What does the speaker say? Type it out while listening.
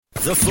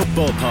The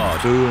Football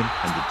Pod. Booing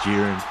and the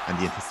jeering and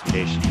the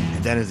anticipation.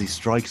 And then as he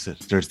strikes it,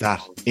 there's that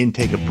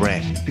intake of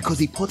breath. Because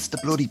he puts the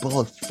bloody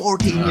ball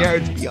 14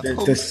 yards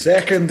beyond. The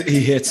second he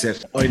hits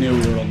it, I knew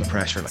we were under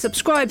pressure.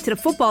 Subscribe to The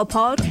Football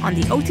Pod on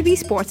the OTB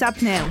Sports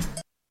app now.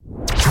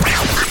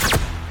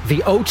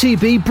 The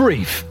OTB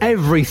Brief.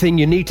 Everything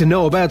you need to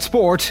know about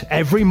sport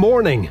every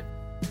morning.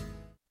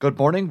 Good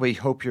morning, we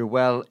hope you're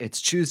well.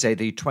 It's Tuesday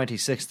the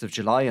 26th of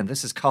July and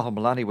this is Cathal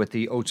Mullaney with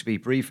the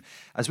OTB Brief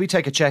as we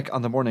take a check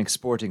on the morning's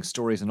sporting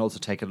stories and also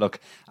take a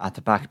look at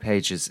the back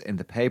pages in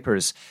the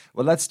papers.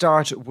 Well, let's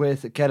start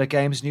with Gaelic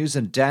Games news,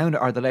 and Down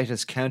are the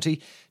latest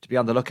county to be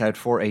on the lookout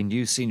for a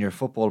new senior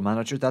football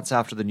manager. That's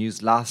after the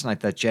news last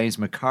night that James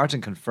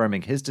McCartan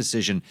confirming his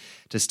decision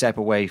to step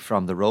away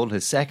from the role,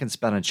 his second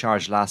spell in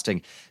charge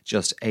lasting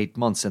just 8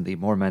 months, and the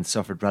Moormen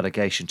suffered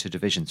relegation to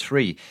Division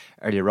 3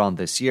 earlier on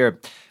this year.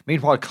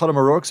 Meanwhile, Colm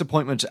O'Rourke's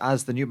appointment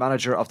as the new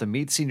manager of the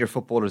Meath Senior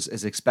Footballers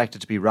is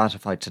expected to be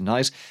ratified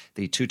tonight.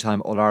 The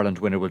two-time All-Ireland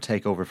winner will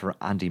take over for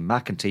Andy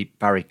McEntee.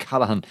 Barry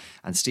Callahan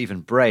and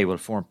Stephen Bray will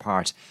form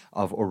part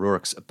of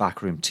O'Rourke's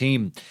backroom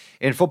team.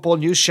 In football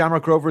news,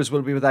 Shamrock Rovers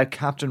will be without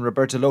captain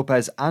Roberto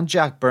Lopez and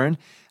Jack Byrne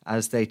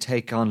as they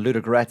take on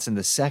Ludogorets in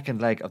the second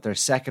leg of their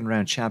second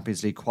round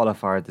Champions League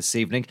qualifier this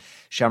evening.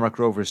 Shamrock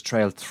Rovers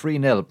trailed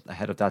 3-0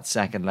 ahead of that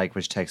second leg,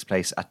 which takes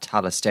place at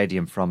Tallaght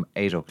Stadium from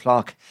 8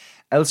 o'clock.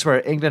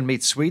 Elsewhere, England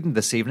meets Sweden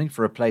this evening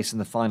for a place in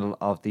the final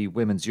of the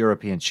Women's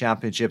European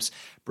Championships.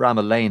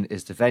 Bramall Lane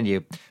is the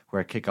venue,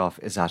 where kick-off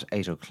is at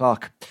 8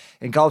 o'clock.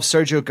 In golf,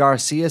 Sergio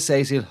Garcia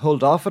says he'll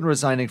hold off on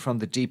resigning from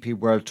the DP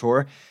World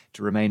Tour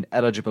to remain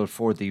eligible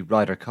for the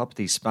Ryder Cup.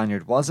 The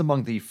Spaniard was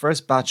among the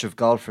first batch of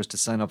golfers to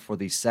sign up for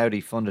the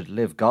Saudi-funded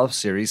Live Golf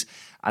Series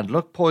and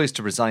looked poised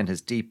to resign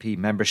his DP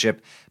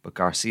membership, but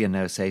Garcia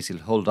now says he'll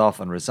hold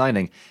off on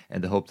resigning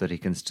in the hope that he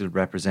can still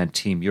represent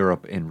Team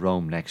Europe in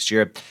Rome next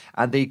year.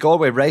 And the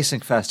Galway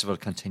Racing Festival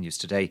continues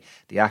today.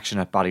 The action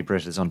at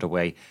Ballybrit is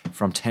underway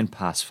from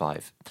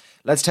 5:10.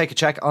 Let's take a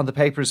check on the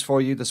papers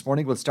for you this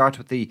morning. We'll start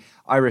with the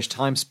Irish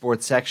Times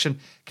Sports section.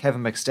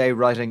 Kevin McStay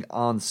writing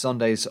on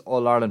Sunday's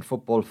All-Ireland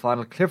football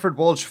final. Clifford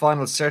Walsh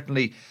final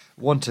certainly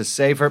one to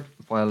savour,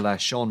 while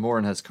Sean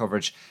Moran has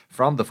coverage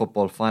from the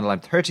football final. I'm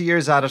 30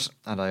 years at it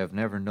and I have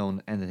never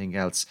known anything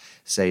else,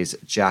 says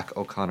Jack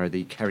O'Connor,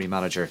 the Kerry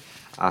manager,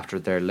 after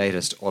their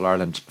latest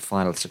All-Ireland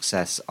final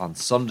success on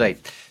Sunday.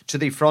 To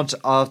the front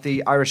of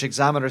the Irish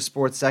Examiner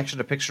Sports section,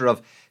 a picture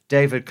of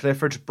David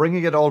Clifford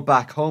bringing it all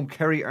back home.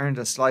 Kerry earned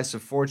a slice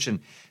of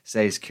fortune,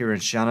 says Kieran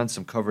Shannon.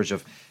 Some coverage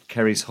of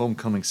Kerry's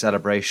homecoming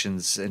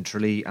celebrations in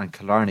Tralee and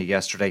Killarney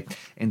yesterday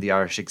in the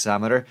Irish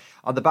Examiner.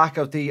 On the back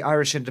of the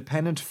Irish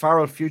Independent,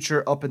 Farrell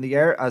future up in the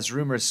air as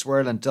rumours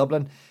swirl in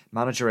Dublin.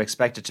 Manager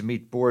expected to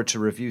meet board to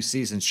review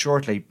season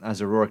shortly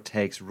as O'Rourke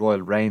takes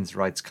royal reins,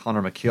 writes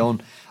Conor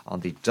McKeown on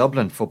the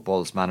Dublin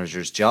football's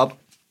manager's job.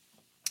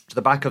 To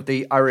the back of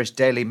the Irish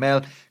Daily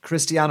Mail,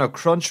 Cristiano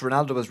Crunch.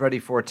 Ronaldo is ready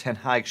for Ten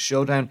Hag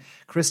showdown.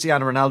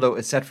 Cristiano Ronaldo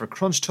is set for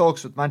crunch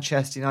talks with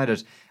Manchester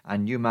United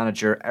and new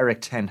manager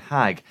Eric Ten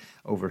Hag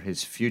over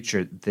his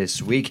future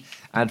this week.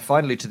 And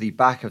finally, to the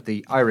back of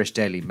the Irish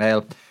Daily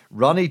Mail,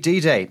 Ronnie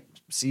D-Day,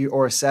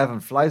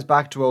 CR7, flies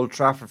back to Old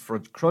Trafford for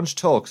crunch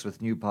talks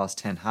with new boss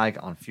Ten Hag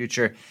on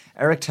future.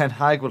 Eric Ten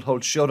Hag will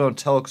hold showdown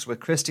talks with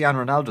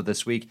Cristiano Ronaldo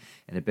this week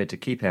in a bid to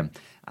keep him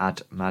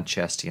at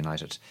Manchester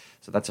United.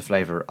 So that's a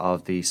flavour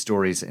of the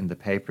stories in the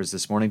papers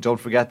this morning. Don't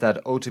forget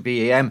that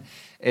OTB AM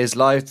is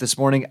live this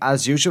morning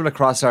as usual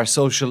across our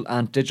social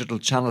and digital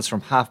channels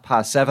from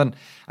 7:30.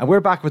 And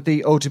we're back with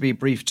the OTB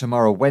Brief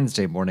tomorrow,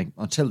 Wednesday morning.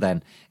 Until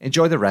then,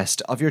 enjoy the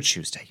rest of your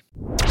Tuesday.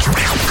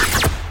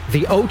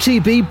 The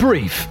OTB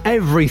Brief.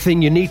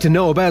 Everything you need to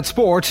know about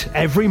sport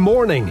every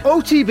morning.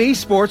 OTB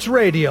Sports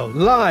Radio.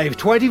 Live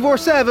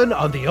 24/7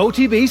 on the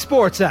OTB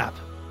Sports app.